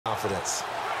Confidence.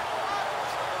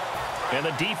 And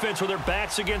the defense with their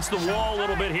backs against the wall a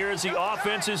little bit here as the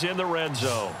offense is in the red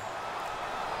zone.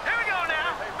 Here we go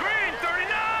now. Green,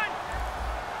 39.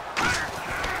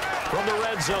 From the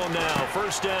red zone now,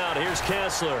 first down. Here's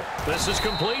Kessler. This is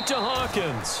complete to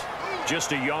Hawkins.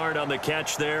 Just a yard on the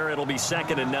catch there. It'll be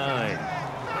 2nd and 9.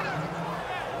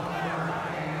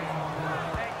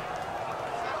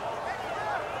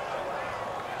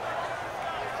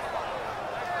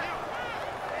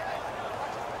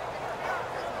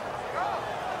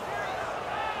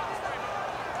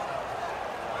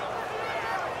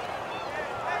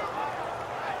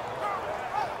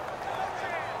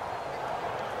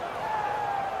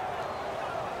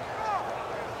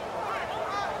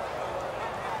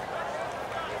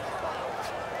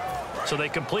 So they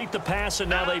complete the pass, and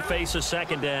now they face a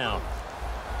 2nd down.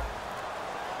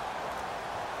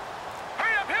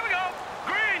 Hurry up, here we go.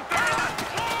 Green,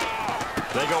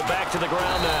 30. They go back to the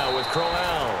ground now with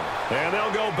Crowell. And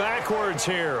they'll go backwards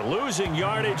here, losing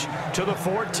yardage to the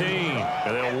 14.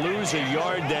 And they'll lose a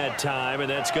yard that time, and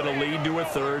that's going to lead to a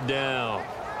 3rd down.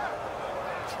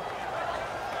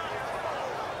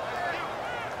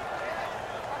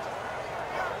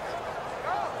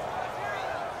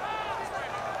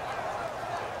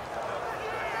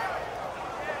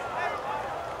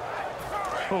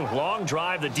 Long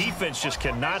drive. The defense just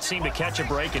cannot seem to catch a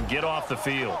break and get off the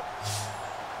field.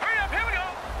 Hurry up, here we go.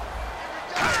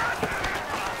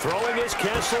 Throwing is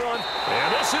Kessler on, and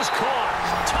this is caught.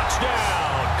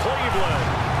 Touchdown, Cleveland.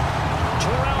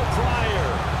 Terrell Pryor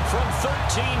from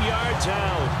 13 yards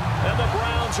out, and the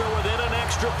Browns are within an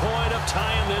extra point of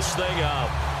tying this thing up.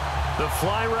 The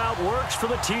fly route works for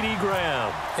the TD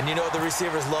Graham. And you know what the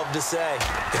receivers love to say?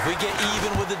 If we get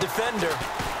even with the defender,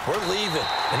 we're leaving.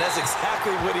 And that's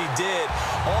exactly what he did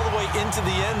all the way into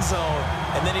the end zone.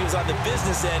 And then he was on the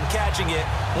business end catching it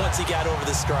once he got over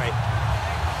the stripe.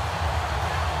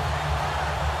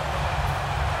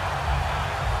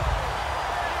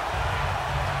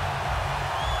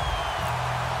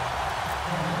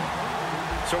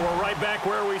 So we're right back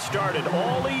where we started,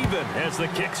 all even as the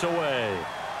kick's away.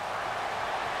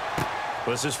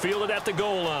 This is fielded at the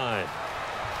goal line.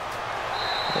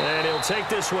 And he'll take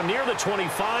this one near the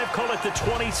 25, call it the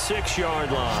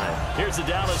 26-yard line. Here's the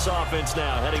Dallas offense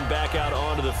now heading back out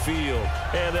onto the field.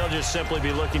 And they'll just simply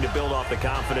be looking to build off the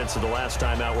confidence of the last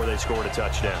time out where they scored a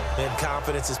touchdown. And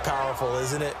confidence is powerful,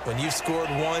 isn't it? When you scored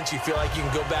once, you feel like you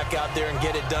can go back out there and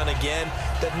get it done again.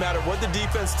 Doesn't matter what the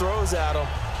defense throws at them.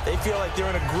 They feel like they're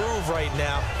in a groove right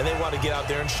now, and they want to get out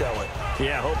there and show it.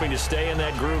 Yeah, hoping to stay in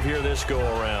that groove here this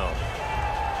go-around.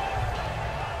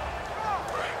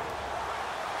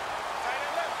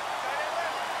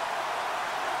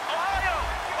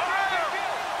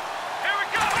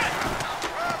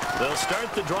 They'll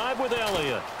start the drive with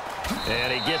Elliott.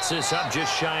 And he gets this up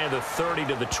just shy of the 30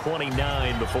 to the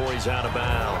 29 before he's out of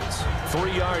bounds.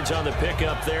 3 yards on the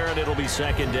pickup there, and it'll be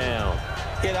 2nd down.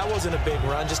 Yeah, that wasn't a big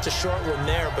run, just a short one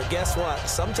there. But guess what?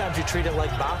 Sometimes you treat it like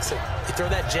boxing. You throw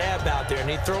that jab out there, and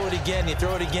you throw it again,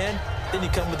 then you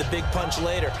come with a big punch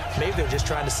later. Maybe they're just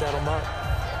trying to set them up.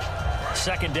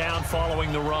 2nd down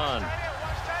following the run.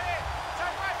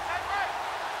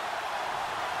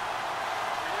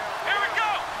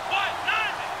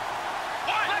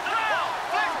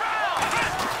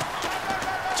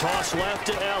 Toss left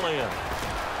to Elliott.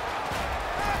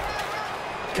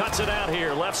 Cuts it out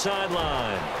here, left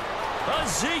sideline.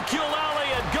 Ezekiel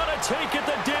Elliott gonna take it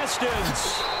the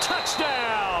distance.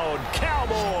 Touchdown,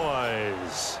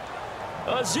 Cowboys.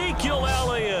 Ezekiel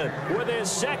Elliott with his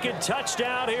 2nd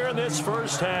touchdown here in this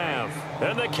first half.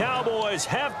 And the Cowboys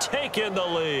have taken the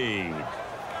lead.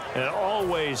 And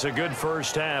always a good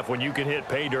first half when you can hit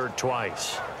pay dirt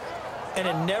twice. And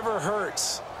it never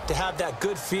hurts to have that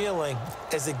good feeling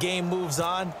as the game moves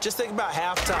on. Just think about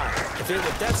halftime.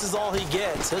 If that's all he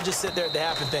gets, he'll just sit there at the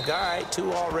half and think, all right,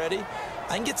 2 already.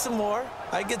 I can get some more.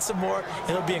 And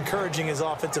he'll be encouraging his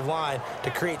offensive line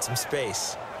to create some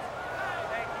space.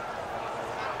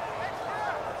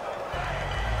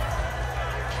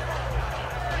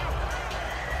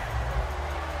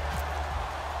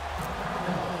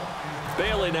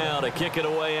 Bailey now to kick it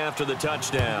away after the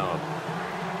touchdown.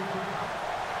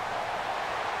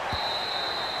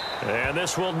 And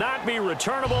this will not be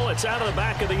returnable. It's out of the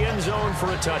back of the end zone for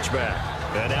a touchback.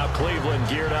 And now Cleveland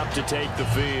geared up to take the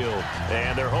field.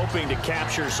 And they're hoping to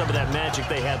capture some of that magic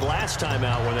they had last time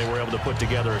out when they were able to put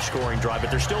together a scoring drive. But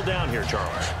they're still down here,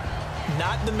 Charles.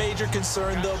 Not the major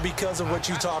concern, though, because of what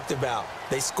you talked about.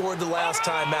 They scored the last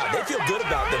time out. They feel good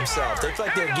about themselves. They feel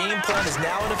like their game plan is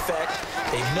now in effect.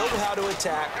 They know how to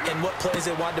attack and what plays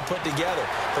they want to put together.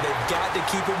 But they've got to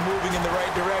keep it moving in the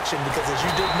right direction because, as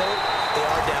you did note, they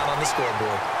are down on the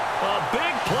scoreboard. A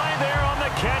big play there on the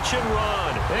catch and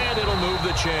run, and it'll move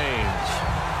the chains.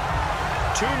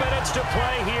 2 minutes to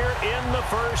play here in the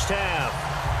first half.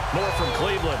 More from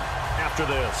Cleveland after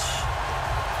this.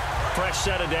 Fresh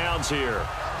set of downs here.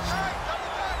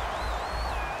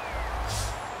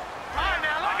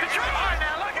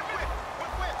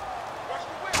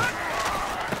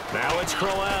 Now it's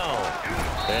Crowell.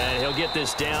 And he'll get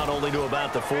this down only to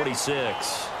about the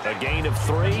 46. A gain of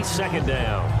 3, second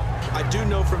down. I do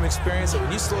know from experience that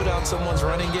when you slow down someone's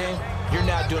running game, you're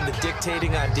now doing the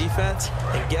dictating on defense.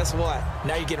 And guess what?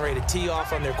 Now you're getting ready to tee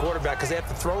off on their quarterback because they have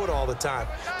to throw it all the time.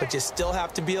 But you still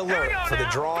have to be alert for the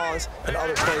draws and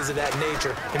other plays of that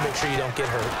nature to make sure you don't get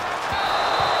hurt.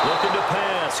 Looking to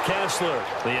pass, Kessler.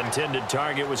 The intended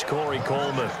target was Corey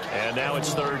Coleman. And now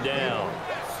it's third down.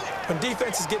 When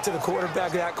defenses get to the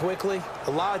quarterback that quickly,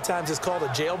 a lot of times it's called a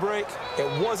jailbreak.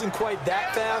 It wasn't quite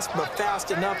that fast, but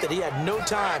fast enough that he had no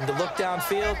time to look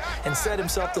downfield and set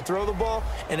himself to throw the ball.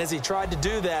 And as he tried to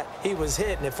do that, he was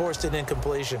hit, and it forced an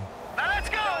incompletion. Now let's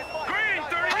go. Green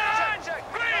 39.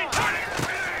 Green 30.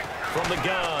 From the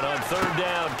gun on third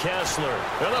down, Kessler.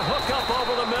 And a hook up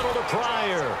over the middle to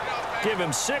Pryor. Give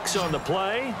him 6 on the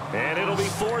play, and it'll be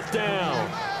fourth down.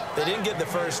 They didn't get the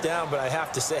first down, but I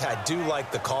have to say I do like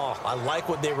the call. I like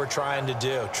what they were trying to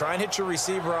do. Try and hit your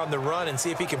receiver on the run and see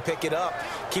if he can pick it up,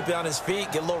 keep it on his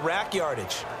feet, get a little rack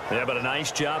yardage. Yeah, but a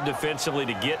nice job defensively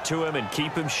to get to him and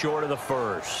keep him short of the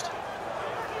first.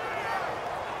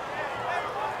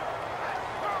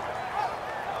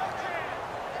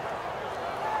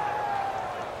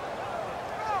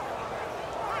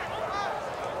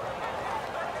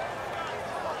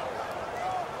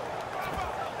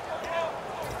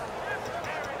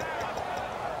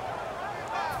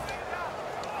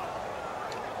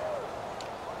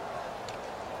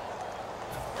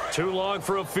 Too long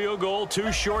for a field goal,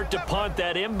 too short to punt.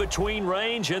 That in-between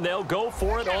range, and they'll go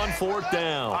for it on fourth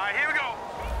down. All right, here we go.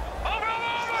 Over.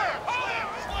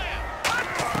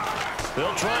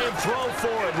 They'll try and throw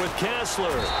for it with Kessler,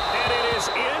 and it is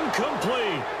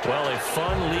incomplete. Well, a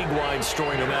fun league-wide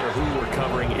story, no matter who we're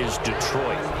covering, is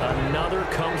Detroit. Another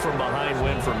come-from-behind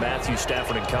win for Matthew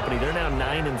Stafford and company. They're now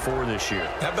 9-4 this year.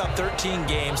 How about 13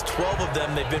 games, 12 of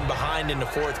them they've been behind in the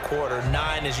fourth quarter.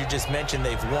 9, as you just mentioned,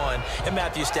 they've won. And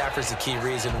Matthew Stafford's the key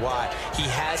reason why. He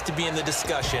has to be in the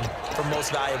discussion for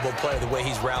most valuable player, the way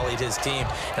he's rallied his team.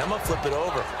 And I'm going to flip it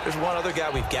over. There's one other guy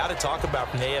we've got to talk about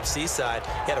from the AFC side.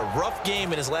 He had a rough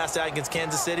game in his last out against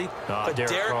Kansas City, but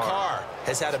Derek Carr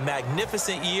has had a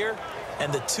magnificent year,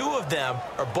 and the two of them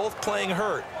are both playing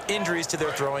hurt, injuries to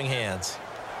their throwing hands.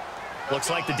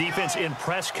 Looks like the defense in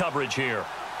press coverage here.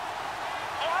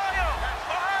 Ohio.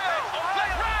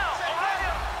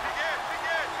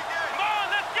 Come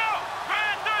on, let's go.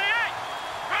 Grand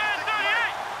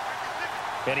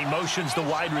 38. And he motions the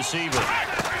wide receiver.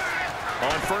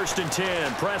 On 1st and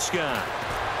 10, Prescott.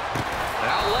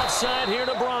 Out left side here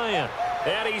to Bryant.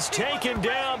 And he's taken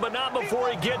down, but not before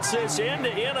he gets this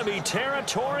into enemy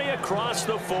territory across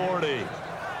the 40.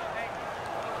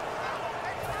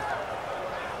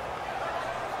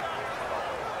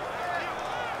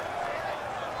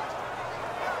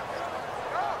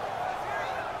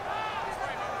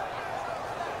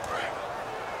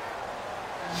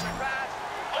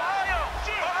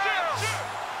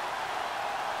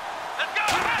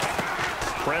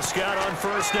 Prescott on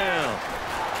 1st down.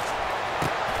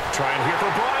 Trying here for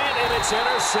Bryant, and it's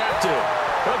intercepted.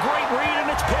 A great read,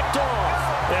 and it's picked off.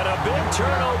 And a big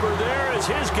turnover there as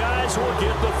his guys will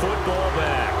get the football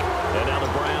back. And now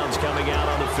the Browns coming out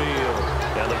on the field.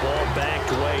 And the ball backed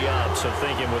way up. So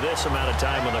thinking with this amount of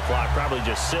time on the clock, probably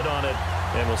just sit on it,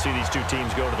 and we'll see these two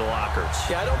teams go to the lockers.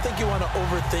 Yeah, I don't think you want to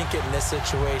overthink it in this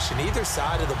situation. Either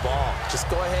side of the ball. Just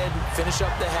go ahead and finish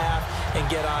up the half and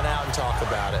get on out and talk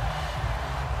about it.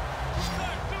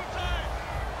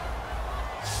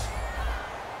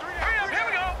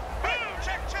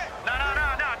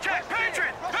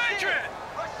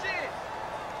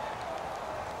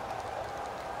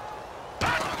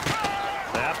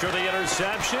 After the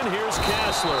interception, here's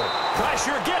Kessler.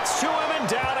 Pressure gets to him, and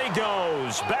down he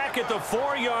goes. Back at the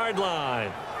 4-yard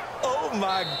line. Oh,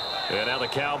 my. And now the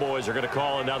Cowboys are going to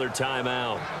call another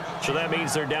timeout. So that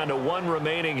means they're down to 1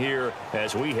 remaining here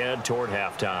as we head toward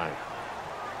halftime.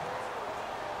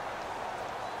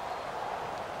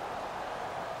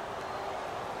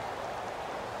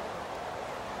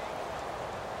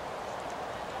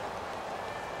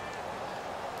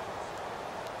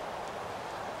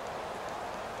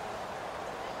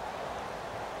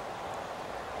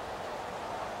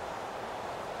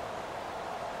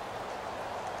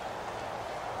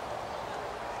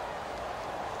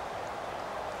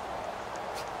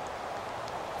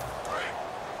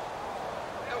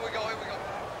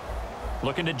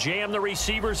 Looking to jam the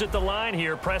receivers at the line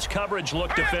here. Press coverage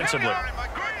look defensively.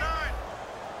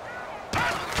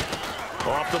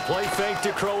 Off the play fake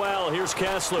to Crowell. Here's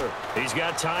Kessler. He's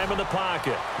got time in the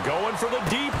pocket. Going for the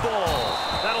deep ball.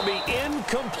 That'll be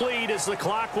incomplete as the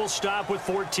clock will stop with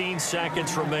 14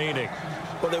 seconds remaining.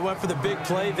 Well, they went for the big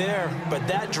play there, but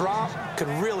that drop could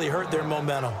really hurt their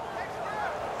momentum.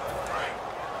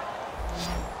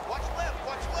 Watch left,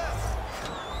 watch left.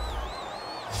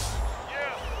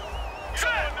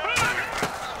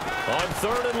 On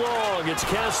 3rd and long, it's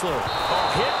Kessler.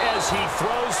 A hit as he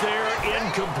throws there,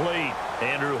 incomplete.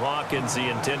 Andrew Hawkins, the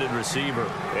intended receiver,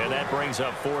 and that brings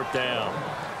up 4th down.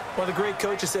 Well, the great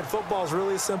coach has said football is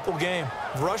really a simple game.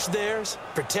 Rush theirs,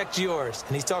 protect yours.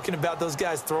 And he's talking about those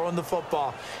guys throwing the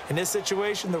football. In this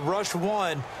situation, the rush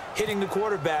won, hitting the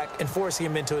quarterback and forcing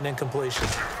him into an incompletion.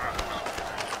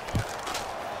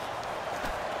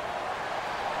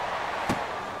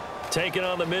 Taking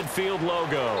on the midfield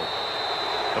logo.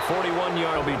 The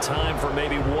 41-yard will be time for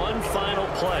maybe one final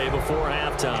play before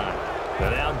halftime.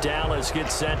 And now Dallas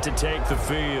gets set to take the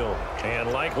field.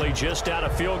 And likely just out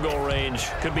of field goal range.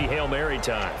 Could be Hail Mary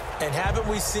time. And haven't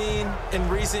we seen in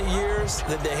recent years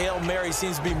that the Hail Mary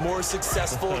seems to be more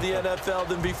successful in the NFL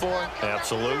than before?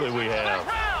 Absolutely we have.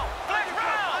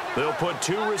 They'll put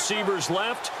 2 receivers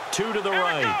left, 2 to the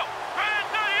right.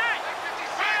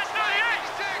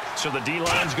 So the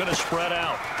D-line's going to spread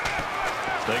out.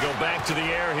 They go back to the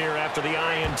air here after the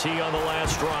INT on the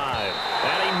last drive.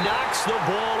 And he knocks the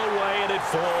ball away, and it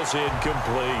falls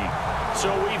incomplete.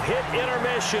 So we've hit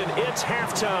intermission. It's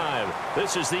halftime.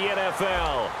 This is the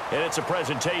NFL, and it's a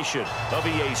presentation of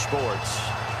EA Sports.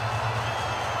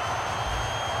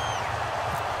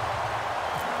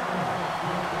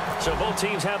 So both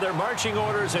teams have their marching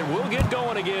orders, and we'll get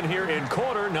going again here in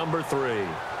quarter number 3.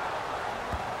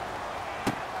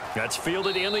 That's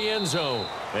fielded in the end zone.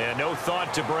 And no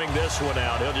thought to bring this one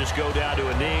out. He'll just go down to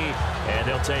a knee, and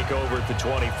he'll take over at the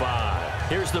 25.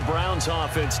 Here's the Browns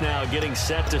offense now getting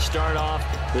set to start off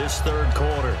this 3rd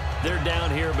quarter. They're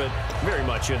down here, but very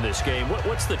much in this game.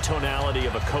 What's the tonality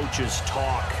of a coach's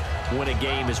talk when a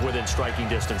game is within striking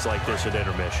distance like this at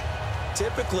intermission?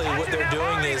 Typically, what they're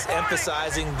doing is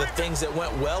emphasizing the things that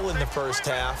went well in the first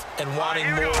half and wanting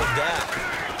more of that.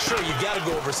 Sure, you've got to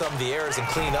go over some of the errors and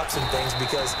clean up some things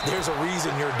because there's a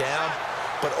reason you're down.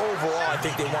 But overall, I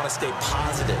think they want to stay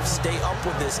positive, stay up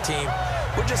with this team.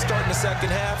 We're just starting the second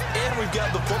half, and we've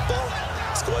got the football.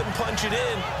 Let's go ahead and punch it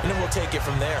in, and then we'll take it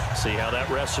from there. See how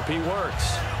that recipe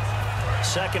works.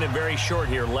 2nd and very short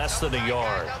here, less than a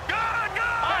yard.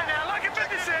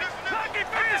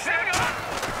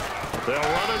 They'll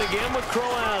run it again with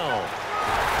Crowell.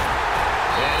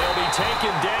 And he'll be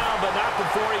taken down, but not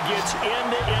before he gets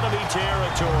into enemy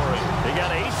territory. He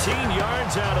got 18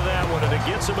 yards out of that one, and it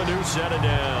gets him a new set of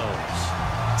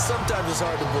downs. Sometimes it's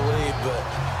hard to believe, but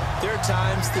there are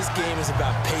times this game is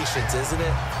about patience, isn't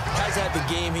it? Has had the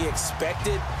game he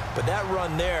expected, but that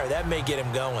run there, that may get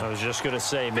him going. I was just going to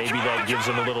say, maybe that gives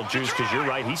him a little juice, because you're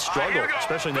right, he struggled,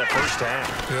 especially in that first half.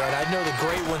 Yeah, and I know the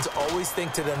great ones always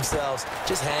think to themselves,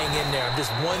 just hang in there. I'm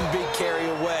just one big carry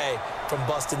away from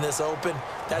busting this open.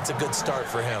 That's a good start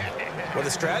for him. Well,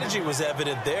 the strategy was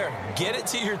evident there. Get it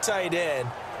to your tight end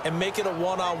and make it a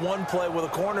one-on-one play with a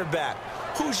cornerback.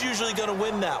 Who's usually going to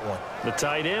win that one? The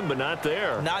tight end, but not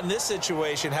there. Not in this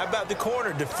situation. How about the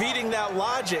corner defeating that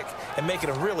logic and making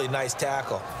a really nice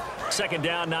tackle? 2nd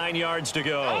down, 9 yards to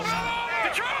go.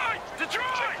 Detroit!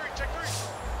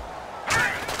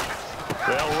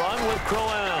 They'll run with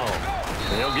Crowell.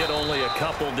 They'll get only a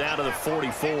couple down to the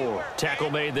 44.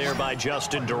 Tackle made there by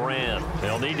Justin Durant.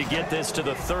 They'll need to get this to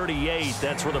the 38.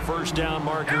 That's where the 1st down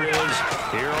marker is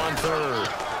here on 3rd.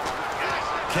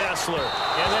 Kessler,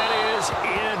 and that is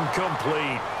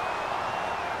incomplete.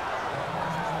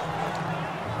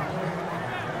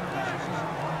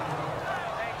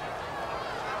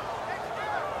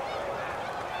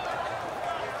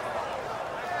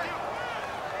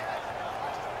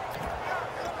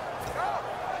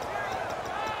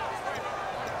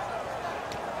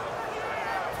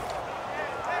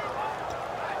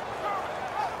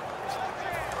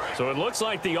 So it looks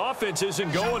like the offense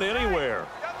isn't going anywhere.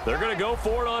 They're going to go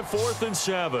for it on 4th and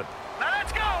 7.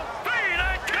 Let's go! Feed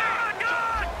it!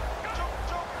 Good!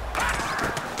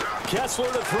 Kessler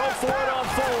to throw for it on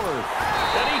 4th.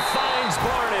 And he finds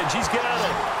Barnage. He's got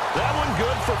it. That one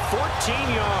good for 14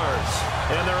 yards.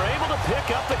 And they're able to pick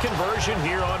up the conversion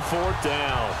here on 4th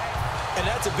down. And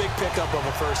that's a big pickup of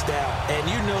a 1st down. And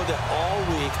you know that all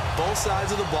week, both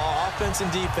sides of the ball, offense and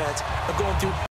defense, are going through